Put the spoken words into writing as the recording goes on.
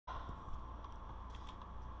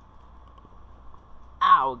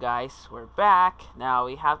now, guys, we're back. Now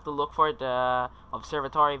we have to look for the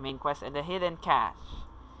observatory main quest and the hidden caches.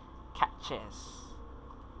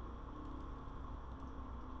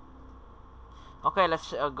 Okay,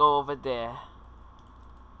 let's go over there.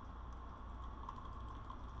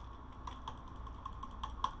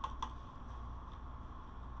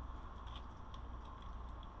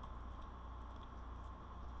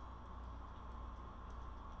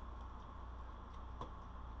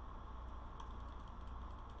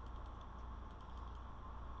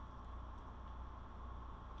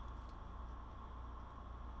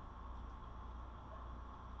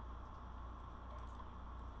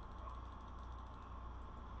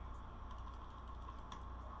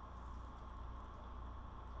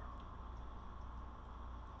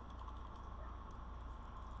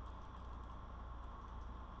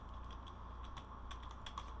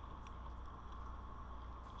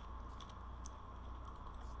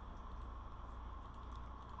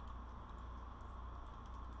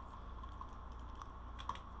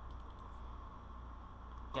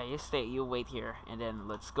 Yeah, you wait here, and then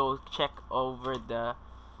let's go check over the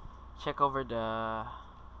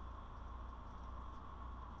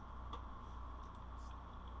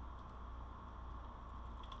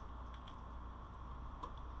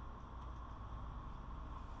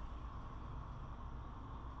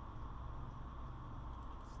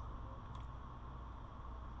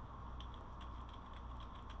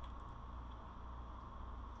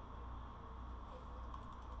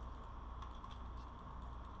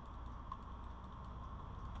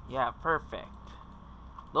Yeah, perfect.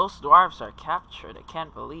 Those dwarves are captured. I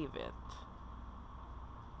can't believe it.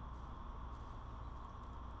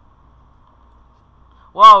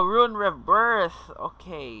 Wow, Rune Rebirth.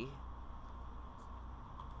 Okay.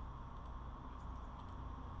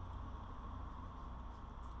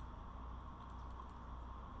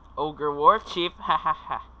 Ogre War Chief. Ha ha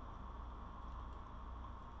ha.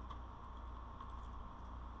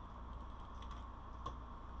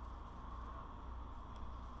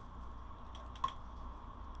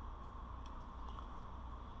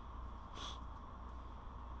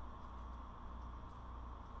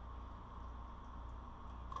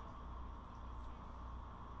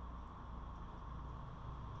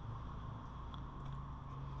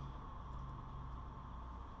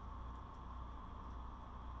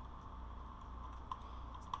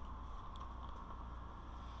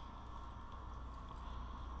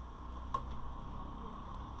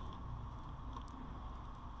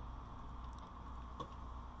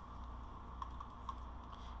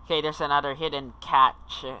 Okay, there's another hidden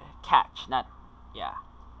not, yeah.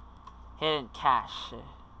 Hidden cache.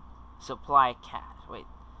 Supply cache. Wait.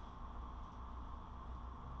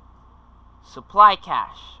 Supply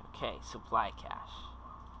cache. Okay, supply cache.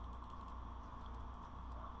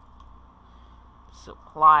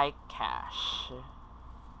 Supply cache.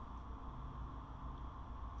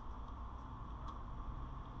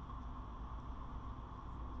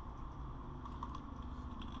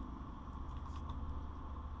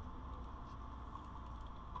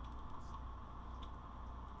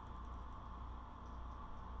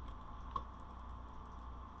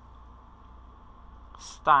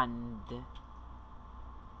 Stunned.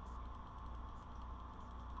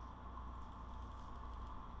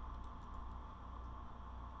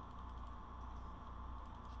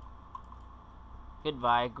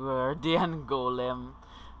 Goodbye, Guardian Golem.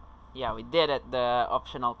 Yeah, we did it. The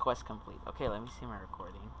optional quest complete. Okay, let me see my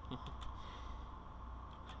recording.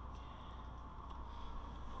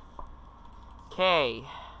 Okay.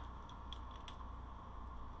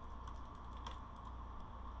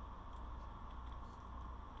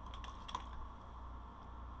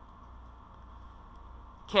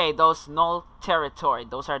 Okay, those null territory.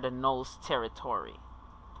 Those are the null's territory.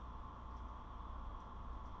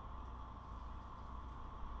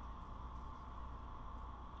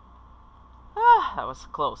 Ah, that was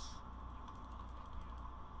close.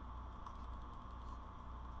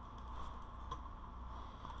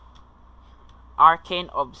 Arcane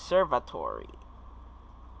Observatory.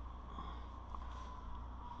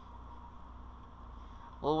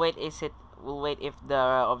 We'll wait if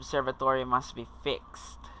the observatory must be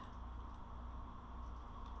fixed.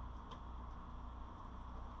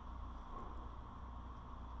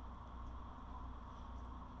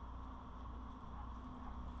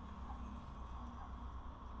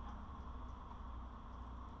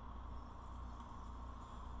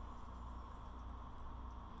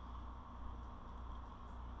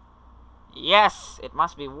 Yes, it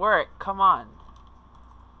must be work. Come on.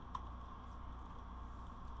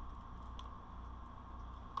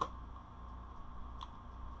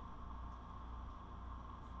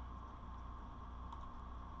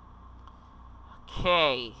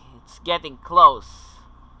 Okay, it's getting close.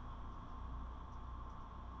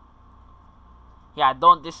 Yeah,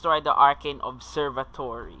 don't destroy the arcane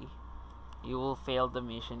observatory. You will fail the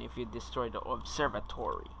mission if you destroy the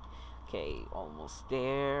observatory. Okay, almost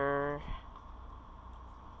there.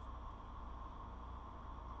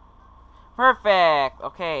 Perfect!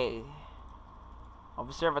 Okay.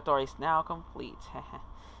 Observatory is now complete.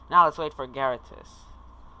 Now let's wait for Garithos.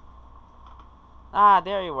 Ah,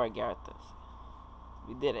 there you were, Garithos.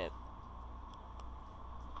 We did it.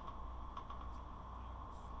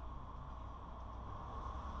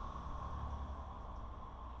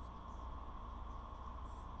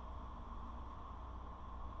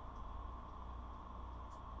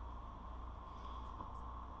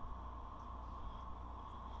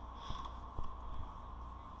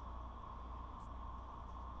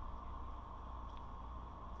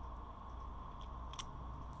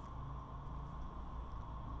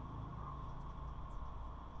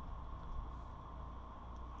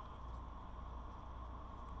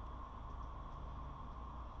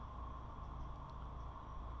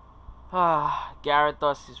 Ah,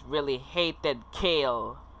 Garithos is really hated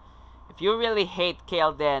Kael. If you really hate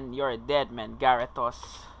Kael, then you're a dead man,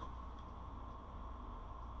 Garithos.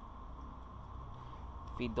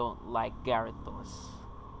 If you don't like Garithos,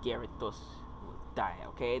 Garithos will die,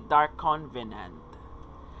 okay? Dark Covenant.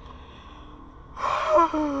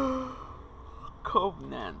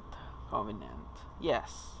 Covenant.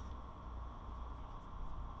 Yes.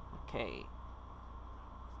 Okay.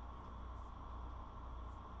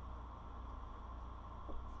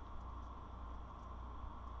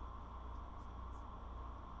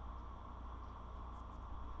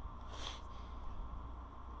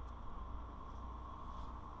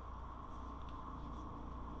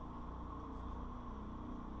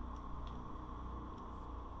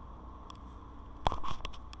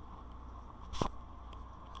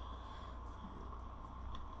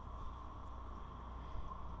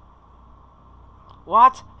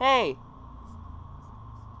 What? Hey!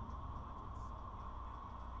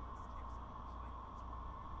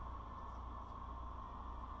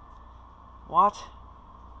 What?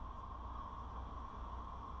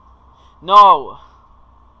 No!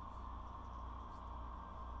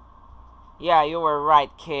 Yeah, you were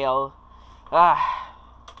right, Kael. Ah.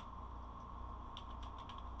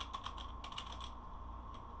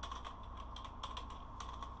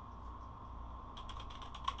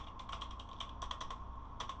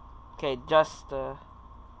 Okay, just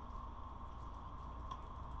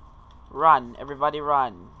run. Everybody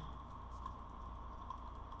run.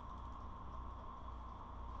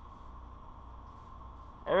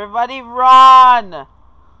 Everybody run!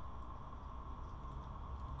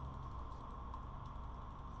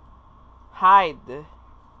 Hide.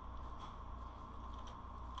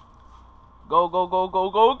 Go, go, go, go,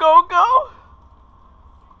 go, go, go!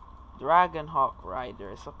 Dragonhawk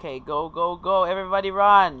Riders. Okay, go, go, go. Everybody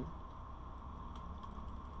run.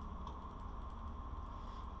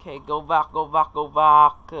 Okay, go back, go back, go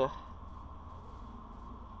back.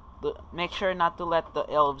 Make sure not to let the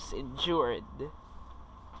elves injured.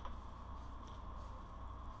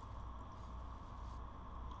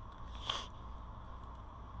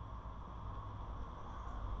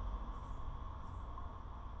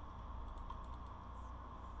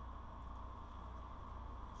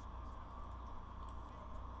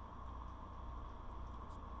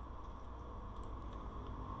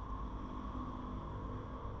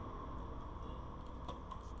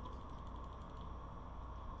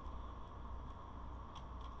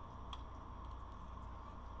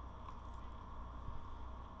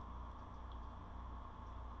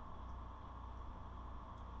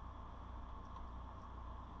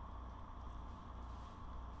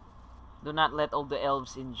 Do not let all the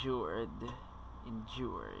elves injured.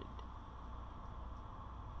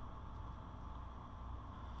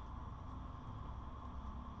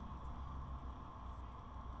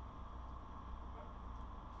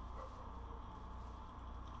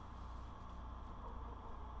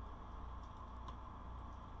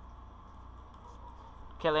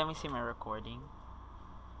 Okay, let me see my recording.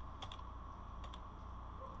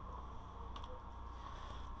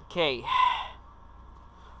 Okay.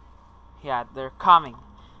 Yeah, they're coming.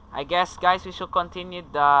 I guess, guys, we should continue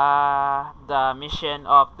the mission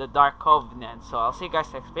of the Dark Covenant. So I'll see you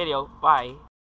guys next video. Bye.